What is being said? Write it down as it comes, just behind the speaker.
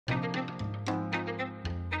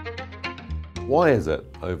Why is it,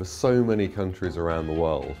 over so many countries around the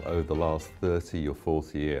world, over the last 30 or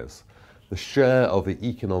 40 years, the share of the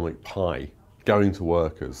economic pie going to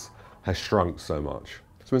workers has shrunk so much?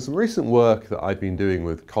 So in some recent work that I've been doing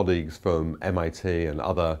with colleagues from MIT and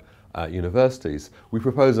other universities, we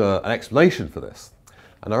propose an explanation for this.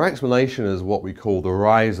 And our explanation is what we call the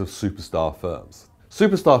rise of superstar firms.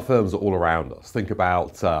 Superstar firms are all around us. Think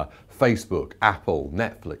about Facebook, Apple,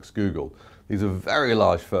 Netflix, Google. These are very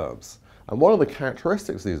large firms. And one of the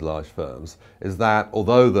characteristics of these large firms is that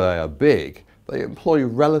although they are big, they employ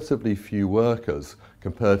relatively few workers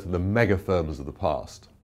compared to the mega firms of the past.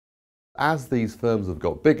 As these firms have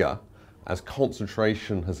got bigger, as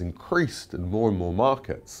concentration has increased in more and more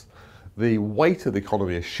markets, the weight of the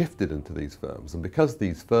economy has shifted into these firms. And because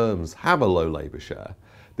these firms have a low labour share,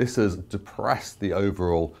 this has depressed the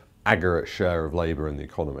overall aggregate share of labour in the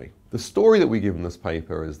economy. The story that we give in this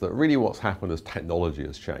paper is that really what's happened as technology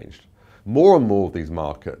has changed. More and more of these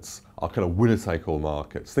markets are kind of winner-take-all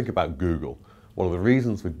markets. Think about Google. One of the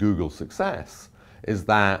reasons for Google's success is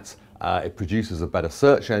that it produces a better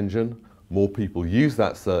search engine. More people use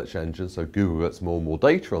that search engine, so Google gets more and more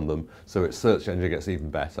data on them, so its search engine gets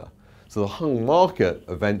even better. So the whole market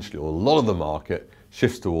eventually, or a lot of the market,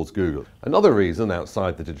 shifts towards Google. Another reason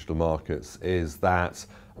outside the digital markets is that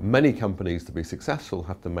many companies, to be successful,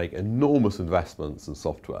 have to make enormous investments in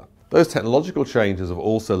software. Those technological changes have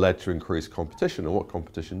also led to increased competition, and what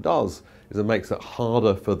competition does is it makes it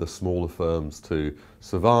harder for the smaller firms to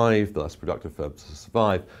survive, the less productive firms to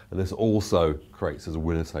survive, and this also creates a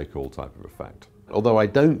winner-take-all type of effect. Although I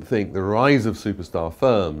don't think the rise of superstar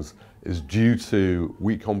firms is due to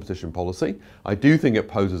weak competition policy, I do think it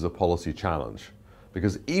poses a policy challenge.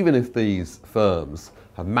 Because even if these firms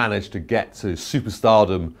have managed to get to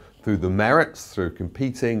superstardom through the merits, through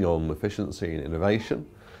competing on efficiency and innovation,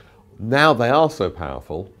 now they are so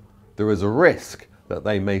powerful, there is a risk that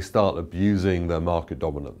they may start abusing their market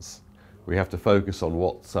dominance. We have to focus on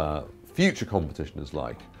what future competition is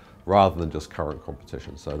like, rather than just current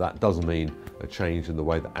competition. So that does mean a change in the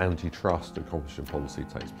way that antitrust and competition policy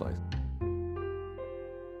takes place.